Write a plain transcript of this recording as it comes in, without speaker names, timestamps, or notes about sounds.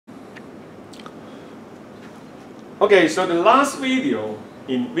Okay, so the last video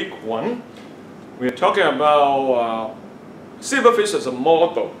in week 1, we are talking about zebrafish as a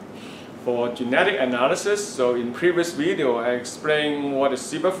model for genetic analysis. So in previous video, I explained what is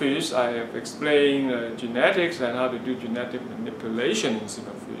zebrafish. I have explained genetics and how to do genetic manipulation in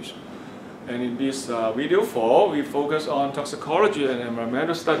zebrafish. And in this video 4, we focus on toxicology and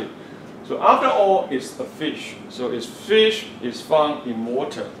environmental study. So after all, it's a fish. So its fish is found in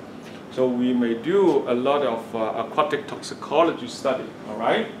water. So we may do a lot of aquatic toxicology study, all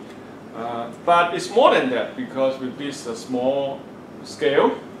right? But it's more than that, because with this small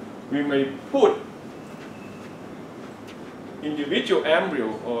scale, we may put individual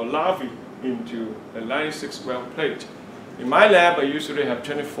embryo or larvae into a 96 well plate. In my lab, I usually have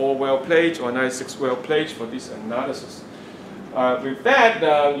 24 well plates or 96 well plates for this analysis. With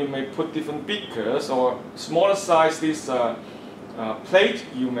that, you may put different beakers or smaller size this plate.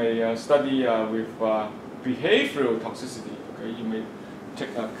 You may study with behavioral toxicity. Okay, you may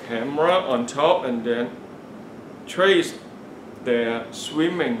take a camera on top and then trace their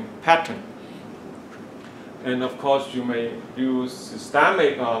swimming pattern. And of course, you may do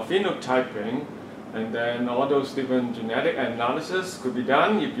systemic phenotyping, and then all those different genetic analysis could be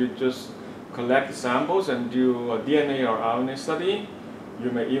done if you just collect samples and do a DNA or RNA study. You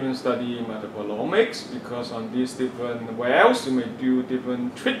may even study metabolomics, because on these different wells you may do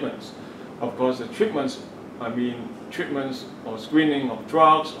different treatments. Of course, the treatments, I mean treatments or screening of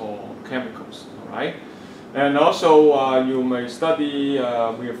drugs or chemicals, all right? And also you may study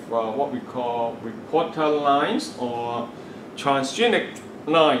with what we call reporter lines or transgenic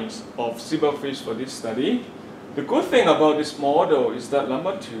lines of zebrafish for this study. The good thing about this model is that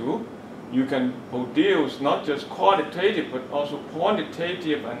number 2, you can produce not just qualitative but also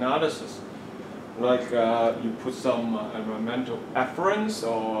quantitative analysis. Like you put some environmental efferents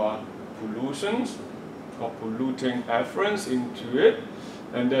or pollutions or polluting efferents into it,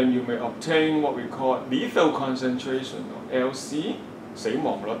 and then you may obtain what we call lethal concentration or LC, 死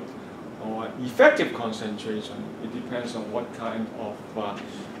亡率, or effective concentration. It depends on what kind of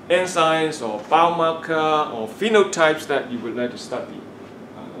enzymes or biomarker or phenotypes that you would like to study.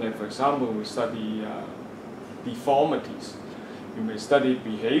 Like for example, we study deformities. You may study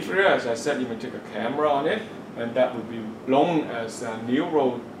behavior. As I said, you may take a camera on it, and that would be known as a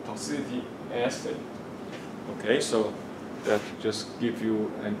neurotoxicity assay. Okay, so that just give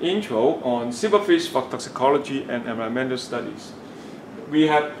you an intro on zebrafish for toxicology and environmental studies. We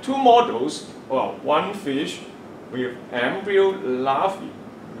have 2 models, well, one fish with embryo larvae.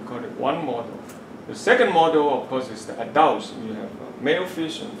 We call it one model. The second model, of course, is the adults. We have male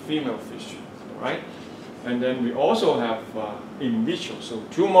fish and female fish, right? And then we also have in vitro. So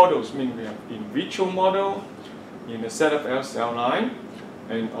 2 models mean we have in vitro model in the ZFL cell line,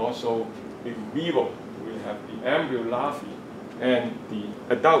 and also in vivo. We have the embryo larvae and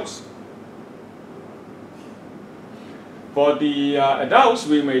the adults. For the adults,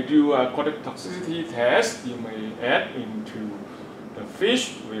 we may do a aquatic toxicity test. You may add into the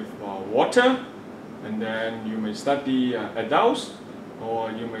fish with water, and then you may study adults,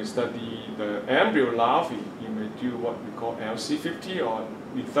 or you may study the embryo larvae. You may do what we call LC50 or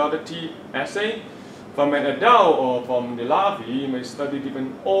lethality assay. From an adult or from the larvae, you may study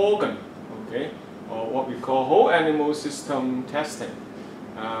different organ, okay, or what we call whole animal system testing,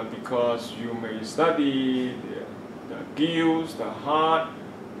 because you may study the gills, the heart,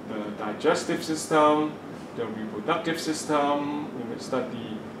 the digestive system, the reproductive system. You may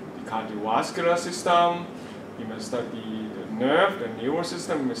study the cardiovascular system. You may study the nerve, the neural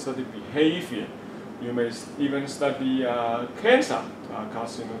system. You may study behavior. You may even study cancer,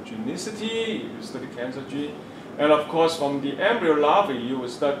 carcinogenicity. You study cancer gene. And of course, from the embryo larvae, you will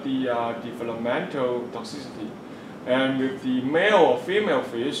study developmental toxicity. And with the male or female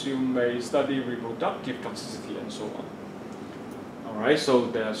fish, you may study reproductive toxicity and so on. All right, so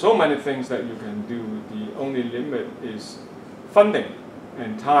there are so many things that you can do. The only limit is funding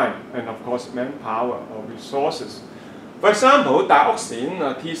and time, and of course manpower or resources. For example, dioxin,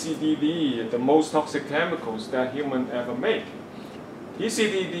 TCDD, the most toxic chemicals that humans ever make.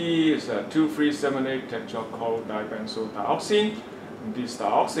 TCDD is a 2,3,7,8 tetrachlorodibenzoyl. This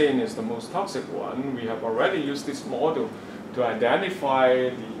dioxin is the most toxic one. We have already used this model to identify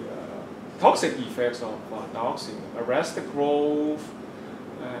the toxic effects of dioxin: arrested growth,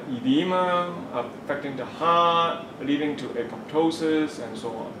 edema, affecting the heart, leading to apoptosis, and so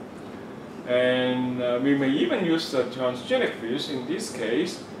on. And we may even use the transgenic fish. In this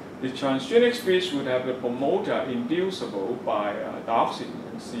case, the transgenic fish would have a promoter inducible by dioxin. You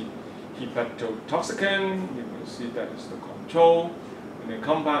can see hepatotoxicant. You can see that is the control. And then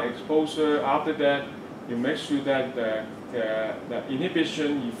compound exposure. After that, You make sure that the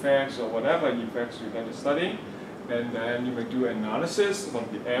inhibition effects or whatever effects you're going to study, and then you may do analysis from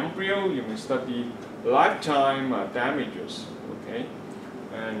the embryo. You may study lifetime damages, okay,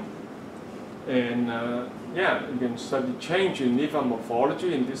 and yeah, you can study change in liver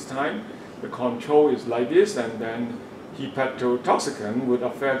morphology in this time. The control is like this, and then hepatotoxicant would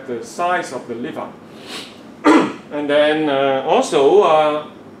affect the size of the liver. And then also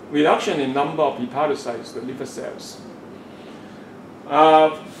reduction in number of hepatocytes, the liver cells.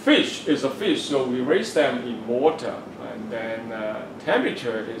 Fish is a fish, so we raise them in water, and then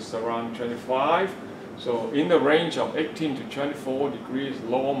temperature is around 25, so in the range of 18 to 24 degrees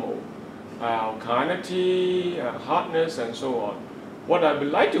normal. Alkalinity, hardness, and so on. What I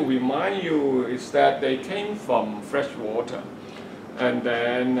would like to remind you is that they came from fresh water, and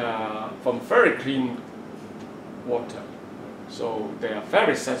then from very clean water. So they are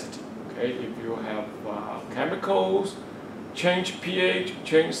very sensitive. Okay, if you have chemicals, change pH,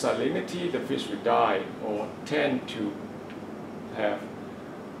 change salinity, the fish will die or tend to have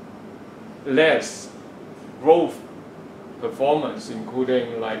less growth performance,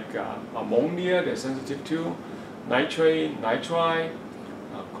 including like ammonia, they're sensitive to, nitrate, nitrite,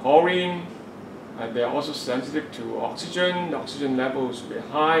 chlorine, and they're also sensitive to oxygen. The oxygen levels will be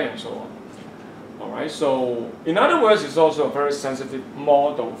high, and so on. All right, so in other words, it's also a very sensitive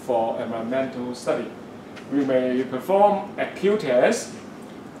model for environmental study. We may perform acute tests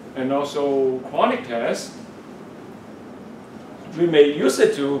and also chronic tests. We may use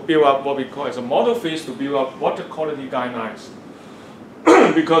it to build up what we call as a model fish to build up water quality guidelines.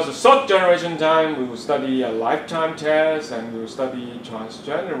 Because the short generation time, we will study a lifetime test and we will study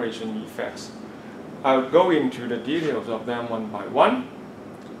transgeneration effects. I'll go into the details of them one by one.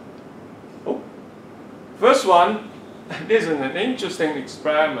 Oh. First one, this is an interesting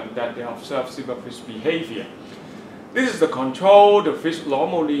experiment that they observe zebrafish behavior. This is the control. The fish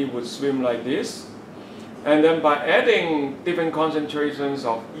normally would swim like this. And then by adding different concentrations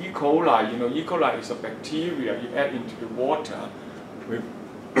of E. coli, you know, E. coli is a bacteria you add into the water with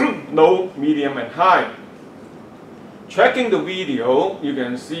low, medium, and high. Tracking the video, you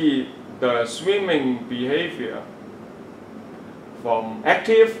can see the swimming behavior from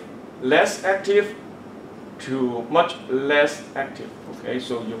active, less active, to much less active. Okay,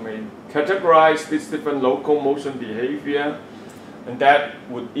 so you may categorize this different locomotion behavior, and that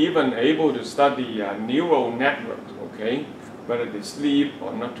would even able to study neural networks, okay, whether they sleep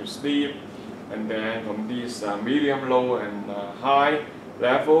or not to sleep. And then from these medium, low, and high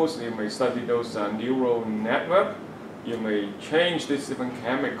levels, you may study those neural network. You may change this different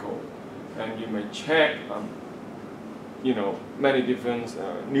chemical, and you may check, you know, many different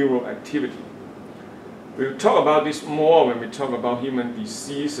neural activity. We'll talk about this more when we talk about human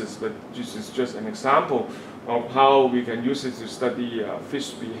diseases, but this is just an example of how we can use it to study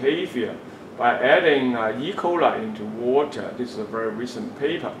fish behavior by adding E. coli into water. This is a very recent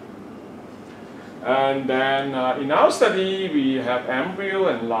paper. And then in our study, we have embryo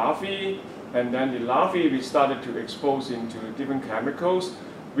and larvae, and then the larvae we started to expose into different chemicals.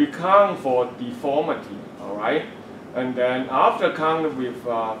 We count for deformity, all right? And then after counting with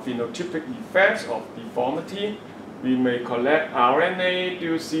phenotypic effects of deformity, we may collect RNA,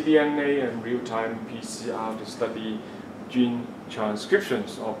 do cDNA, and real-time PCR to study gene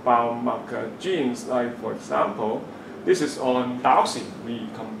transcriptions of biomarker genes. Like, for example, this is on dioxin. We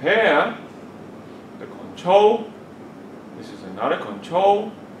compare the control. This is another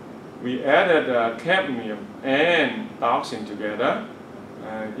control. We added cadmium and dioxin together.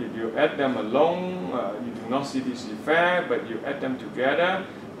 If you add them alone, you do not see this effect, but you add them together,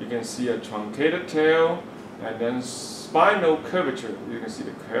 you can see a truncated tail, and then spinal curvature. You can see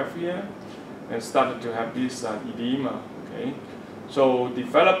the curve here, and started to have this edema. Okay, so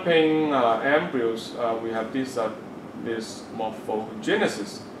developing embryos, we have this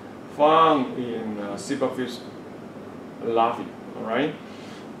morphogenesis found in zebrafish larvae. All right,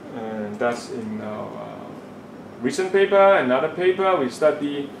 and that's in recent paper. Another paper, we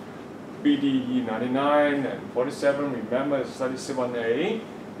study BDE 99 and 47. Remember, study C1A.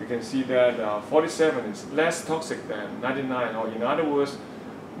 You can see that 47 is less toxic than 99, or in other words,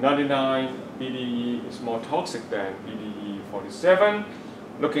 99 BDE is more toxic than BDE 47.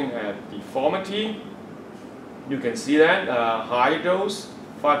 Looking at deformity, you can see that high dose,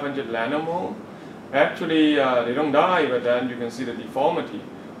 500 nanomole. Actually, they don't die, but then you can see the deformity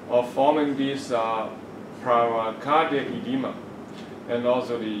of forming these paracardiac edema, and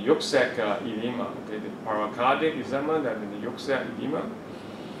also the yolk sac edema. Okay, the paracardiac edema, and the yolk sac edema.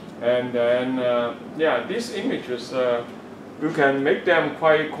 And then, yeah, these images you can make them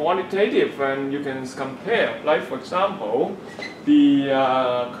quite quantitative, and you can compare. Like for example, the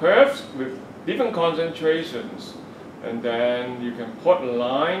curves with different concentrations, and then you can plot a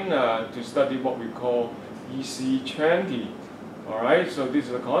line to study what we call EC20. All right, so this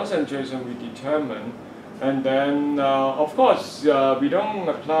is the concentration we determine, and then of course we don't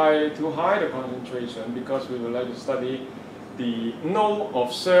apply too high the concentration because we would like to study the no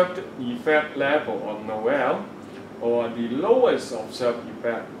observed effect level, or NOEL, or the lowest observed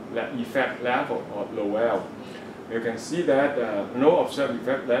effect level, or LOL. You can see that no observed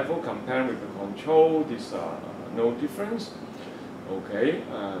effect level compared with the control, this no difference. Okay,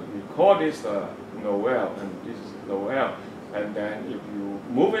 we call this NOEL, and this is LOL. And then if you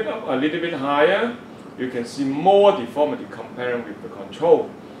move it up a little bit higher, you can see more deformity comparing with the control.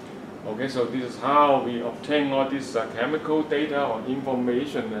 Okay, so this is how we obtain all this chemical data or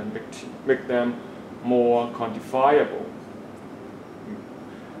information and make them more quantifiable.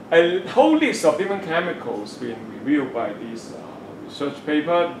 A whole list of different chemicals being reviewed by this research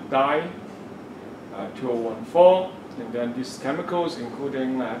paper, dye 2014, and then these chemicals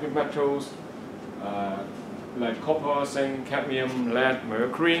including heavy metals like copper, zinc, cadmium, lead,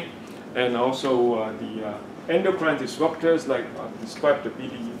 mercury, and also the endocrine disruptors like described the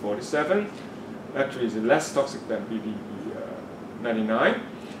BDE47. Actually, it's less toxic than BDE99.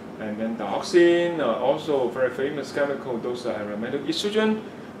 And then dioxin, also a very famous chemical, those are environmental estrogen,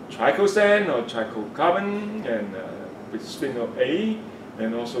 triclosan or triclocarbon, and bisphenol A,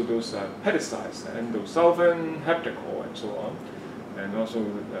 and also those pesticides, endosulfan, heptacol, and so on. And also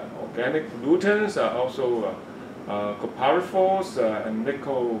organic pollutants are also copariphos and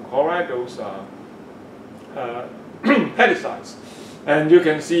nickel chloride, those are pesticides. And you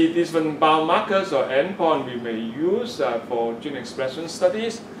can see different biomarkers or endpoint we may use for gene expression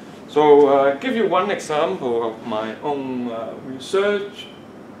studies. So I'll give you one example of my own research.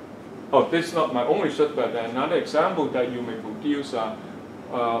 Oh, this is not my own research, but another example that you may produce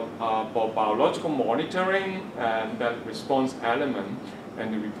for biological monitoring, and that response element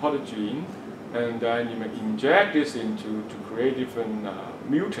and the reporter gene, and then you may inject this into to create different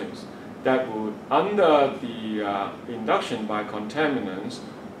mutants that would, under the induction by contaminants,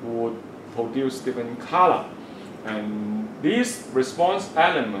 would produce different color. And these response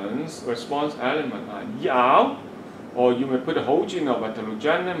elements are ER, or you may put a whole gene of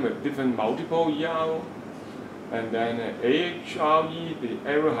heterogeneum with different multiple ER, and then AHRE, the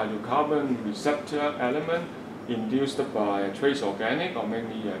aryl hydrocarbon receptor element induced by trace organic or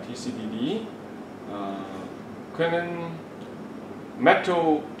mainly TCDD, quinine,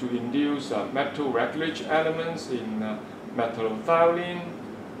 metal to induce metal regulatory elements in methylothionein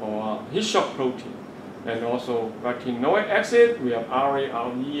or heat shock protein, and also retinoic acid. We have RA,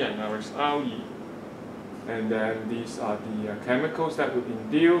 RE, and RSRE, and then these are the chemicals that would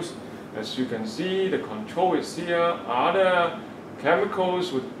induce. As you can see, the control is here. Other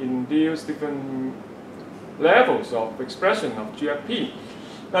chemicals would induce different levels of expression of GFP.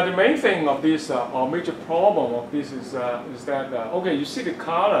 Now the main thing of this, or major problem of this is that, okay, you see the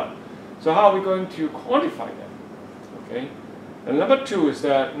color, so how are we going to quantify them? Okay, and number two is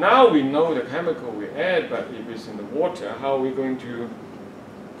that now we know the chemical we add, but if it's in the water, how are we going to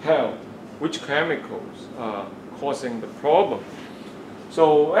tell which chemicals are causing the problem?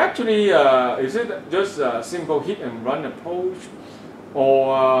 So actually, is it just a simple hit and run approach,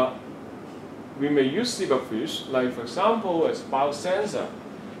 or we may use Zebrafish, like for example, as biosensor.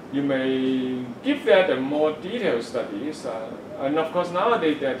 You may give that a more detailed studies, and of course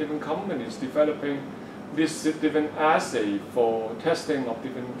nowadays there are different companies developing this different assay for testing of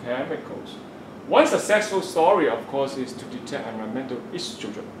different chemicals. One successful story, of course, is to detect environmental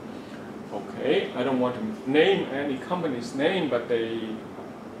estrogen. Okay, I don't want to name any company's name, but they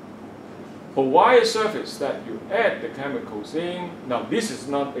provide a service that you add the chemicals in. Now this is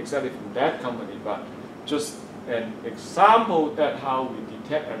not exactly from that company, but just an example that how we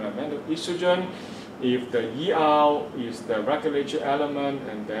detect environmental estrogen. If the ER is the regulatory element,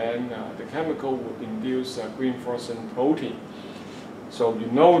 and then the chemical would induce green fluorescent protein. So you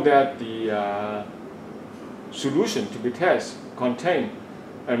know that the solution to be tested contain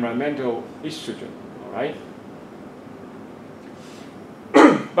environmental estrogen. All right.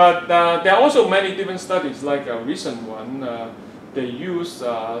 But there are also many different studies, like a recent one. They use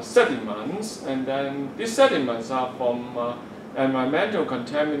sediments, and then these sediments are from environmental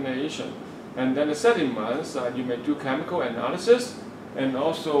contamination. And then the sediments, you may do chemical analysis, and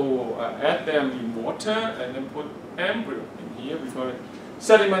also add them in water, and then put embryo in here. We call it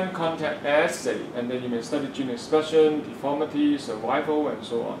sediment contact assay. And then you may study gene expression, deformity, survival, and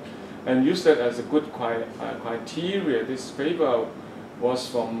so on. and use that as a good criteria. This paper was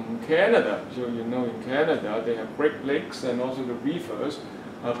from Canada. So you know in Canada they have Great Lakes and also the rivers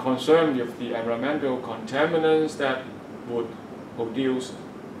are concerned with the environmental contaminants that would produce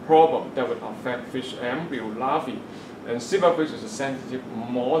problem that would affect fish embryo larvae. And zebrafish is a sensitive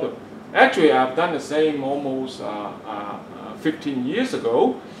model. Actually, I've done the same almost 15 years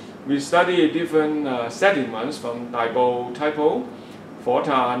ago. We studied different sediments from Taipo,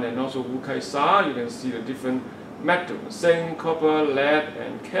 Fortan, and also Wukaisa. You can see the different metals, zinc, copper, lead,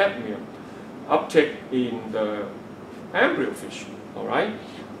 and cadmium uptake in the embryo fish. All right.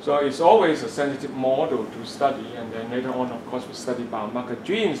 So it's always a sensitive model to study, and then later on, of course, we study biomarker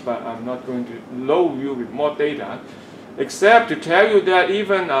genes, but I'm not going to load you with more data, except to tell you that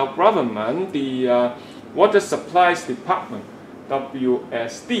even our government, the Water Supplies Department,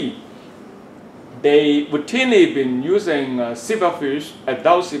 WSD, they routinely been using zebrafish,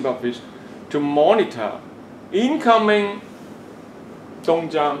 adult zebrafish, to monitor incoming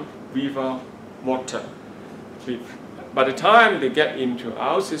Dongjiang River water. By the time they get into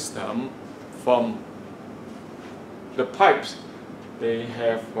our system from the pipes, they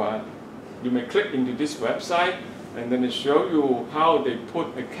have, you may click into this website and then they show you how they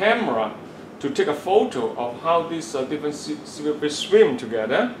put a camera to take a photo of how these different zebrafish swim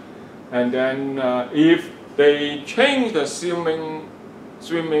together. And then if they change the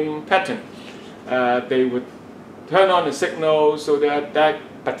swimming pattern, they would turn on the signal so that that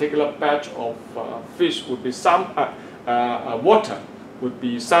particular batch of fish would be water would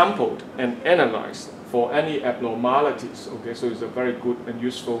be sampled and analyzed for any abnormalities. Okay, so it's a very good and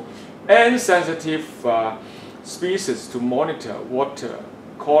useful and sensitive species to monitor water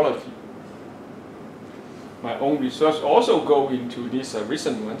quality. My own research also go into this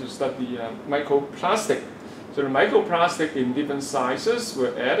recent one to study microplastic. So the microplastic in different sizes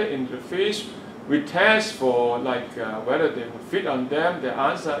were added into the fish. We test for whether they would fit on them. The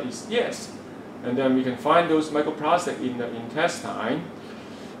answer is yes. And then we can find those microplastic in the intestine.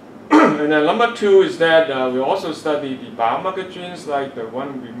 And then number two is that we also study the biomarker genes like the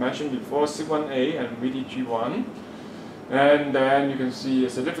one we mentioned before, C1a and VDG1. And then you can see a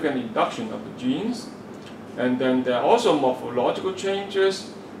significant induction of the genes. And then there are also morphological changes.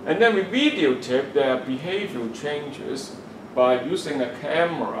 And then we videotape their behavioral changes by using a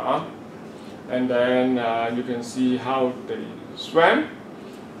camera. And then you can see how they swam.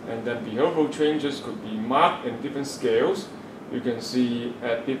 And then behavioral changes could be marked in different scales. You can see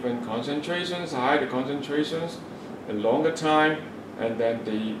at different concentrations, higher concentrations, a longer time, and then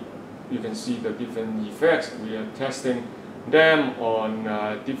you can see the different effects. We are testing them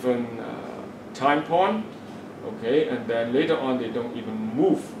on different time point, okay, and then later on they don't even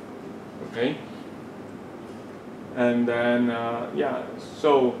move, okay. And then yeah,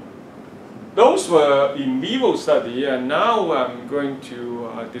 so those were in vivo study, and now I'm going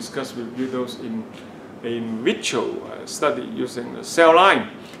to discuss with you those in vitro study using the cell line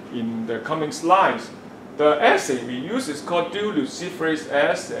in the coming slides. The assay we use is called dual luciferase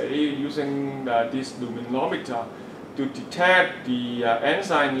assay, using this luminometer to detect the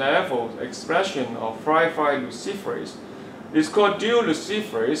enzyme level expression of free luciferase. It's called dual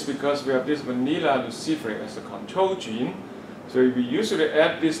luciferase because we have this vanilla luciferase as a control gene. So we usually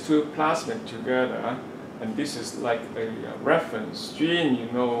add these two plasmids together, and this is like a reference gene.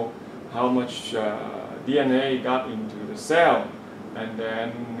 You know how much DNA got into the cell. And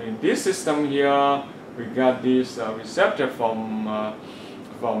then in this system here, we got this receptor from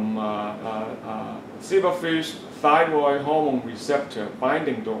zebrafish thyroid hormone receptor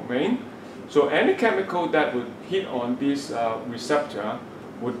binding domain. So any chemical that would hit on this receptor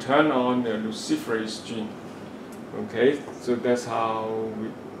would turn on the luciferase gene. Okay, so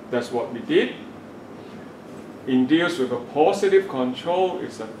that's what we did. Induced with a positive control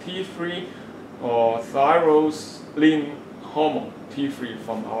is a T3 or thyroxine hormone, T3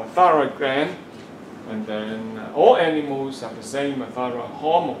 from our thyroid gland. And then all animals have the same thyroid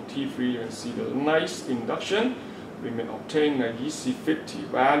hormone, T3. You can see the nice induction. We may obtain EC50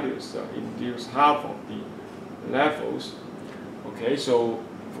 values, induce half of the levels. Okay, so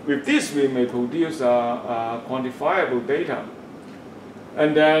with this we may produce quantifiable data.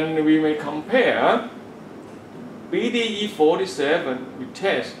 And then we may compare BDE47 we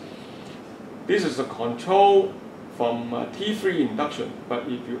test. This is a control from T3 induction, but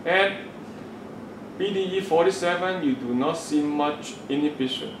if you add BDE47, you do not see much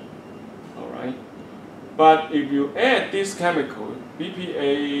inhibition. All right. But if you add this chemical,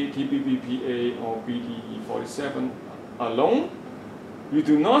 BPA, TBBPA, or BDE47 alone, you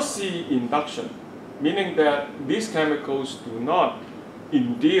do not see induction, meaning that these chemicals do not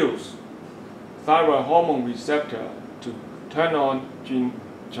induce thyroid hormone receptor to turn on gene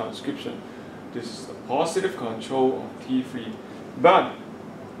transcription. This is the positive control of T3.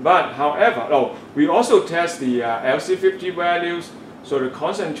 However, we also test the LC50 values, so the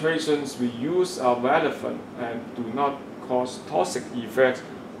concentrations we use are relevant and do not cause toxic effects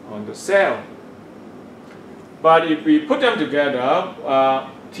on the cell. But if we put them together,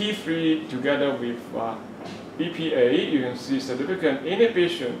 T3 together with BPA, you can see significant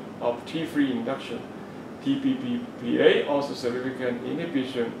inhibition of T3 induction. TBPA also significant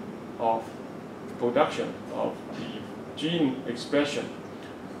inhibition of production of the gene expression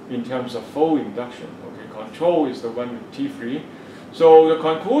in terms of fold induction. Okay, control is the one with T3. So the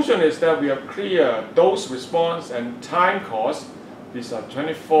conclusion is that we have clear dose response and time course. These are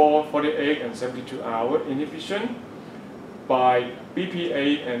 24, 48, and 72-hour inhibition by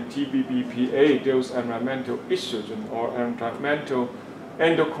BPA and TBPA, those environmental estrogen or environmental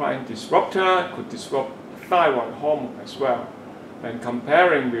endocrine disruptor could disrupt thyroid hormone as well. And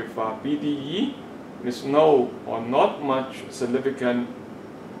comparing with BDE, there's no or not much significant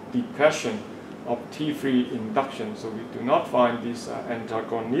depression of T3 induction, so we do not find this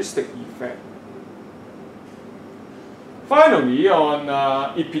antagonistic effect. Finally, on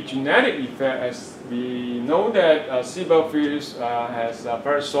epigenetic effect, as we know that zebrafish has a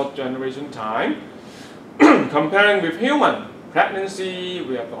very short generation time. Comparing with human, pregnancy,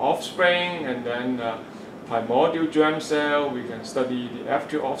 we have the offspring, and then primordial germ cell, we can study the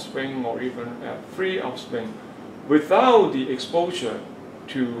F2 offspring or even F3 offspring without the exposure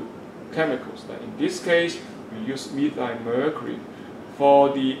to chemicals. In this case, we use methyl mercury. For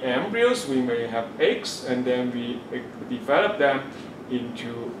the embryos, we may have eggs, and then we develop them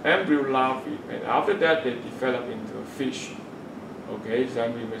into embryo larvae, and after that they develop into a fish. Okay,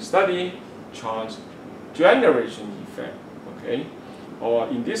 then we may study transgeneration effect. Okay, or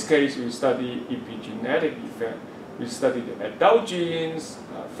in this case, we study epigenetic effect. We study the adult genes.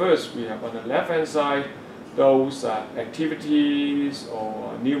 First, we have on the left-hand side those activities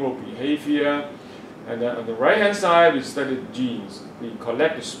or neural behavior. And then on the right-hand side, we study the genes. We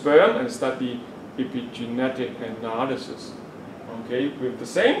collect the sperm and study epigenetic analysis. Okay, with the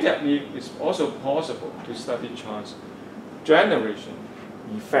same technique, it's also possible to study transgeneration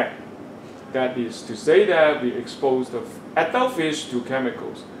effect. That is to say that we expose the adult fish to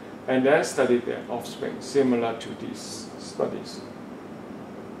chemicals and then study their offspring, similar to these studies.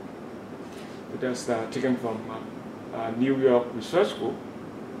 That's taken from New York Research Group.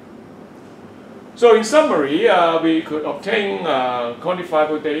 So in summary, we could obtain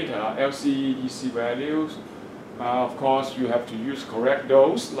quantifiable data, LC, EC values. Of course, you have to use correct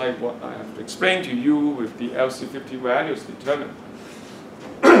dose, like what I have explained to you with the LC50 values determined.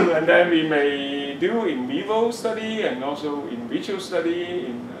 And then we may do in vivo study and also in vitro study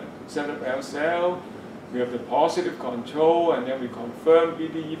in cellular cell. We have the positive control, and then we confirm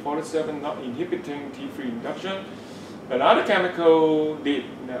BDE47 not inhibiting T3 induction. Another chemical did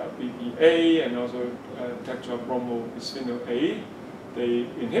BPA and also tetrabromobisphenol A. They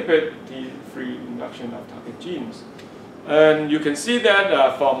inhibit T3 induction of target genes. And you can see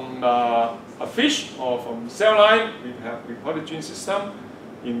that from a fish or from cell line, we have reported gene system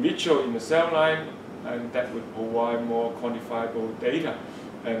in vitro in the cell line, and that would provide more quantifiable data.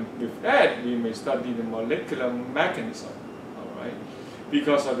 And with that, we may study the molecular mechanism. All right,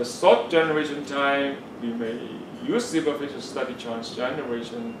 because of the short generation time, we may use zebrafish to study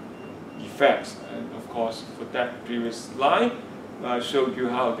transgeneration effects. And of course, for that previous slide, I showed you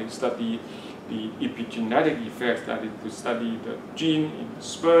how they study the epigenetic effects, that is to study the gene in the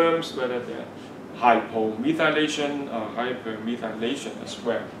sperms, whether they're hypomethylation or hypermethylation as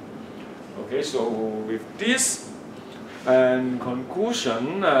well. Okay, so with this and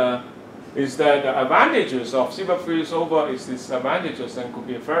conclusion is that the advantages of zebrafish over its disadvantages and could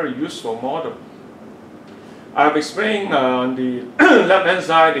be a very useful model. I've explained on the left-hand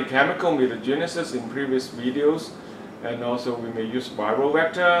side the chemical mutagenesis in previous videos, and also we may use viral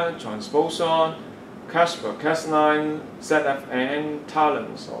vector, transposon, CRISPR-Cas9, ZFN,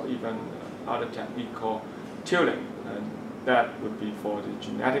 talents, or even other technique called tilling. And that would be for the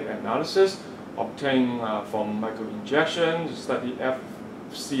genetic analysis, obtained from microinjection to study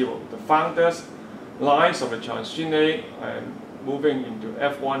F0, the founders lines of the transgenic, and moving into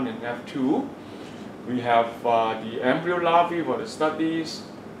F1 and F2. We have the embryo larvae for the studies.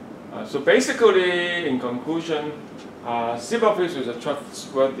 So basically, in conclusion, zebrafish is a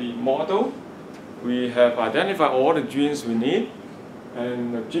trustworthy model. We have identified all the genes we need,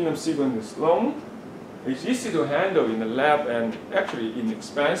 and the genome sequence is long. It's easy to handle in the lab and actually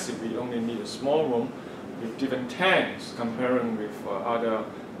inexpensive. We only need a small room with different tanks, comparing with other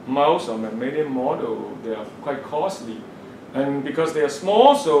mouse or mammalian model. They are quite costly. And because they are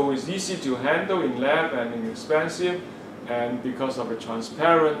small, so it's easy to handle in lab and inexpensive. And because of a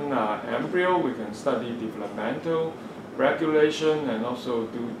transparent embryo, we can study developmental regulation and also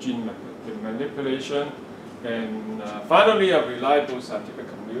do gene manipulation. And finally, a reliable scientific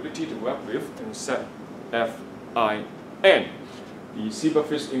community to work with, and ZFIN. The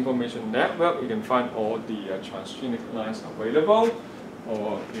Zebrafish Information Network, you can find all the transgenic lines available,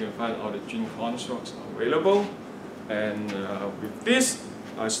 or you can find all the gene constructs available. And with this,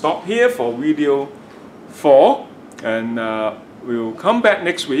 I stop here for video 4, and we'll come back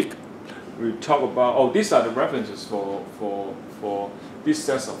next week. We'll talk about, these are the references for this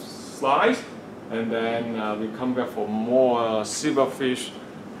set of slides, and then we'll come back for more zebrafish,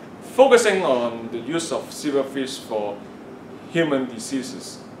 focusing on the use of zebrafish for human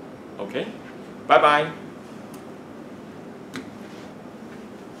diseases. Okay, bye-bye.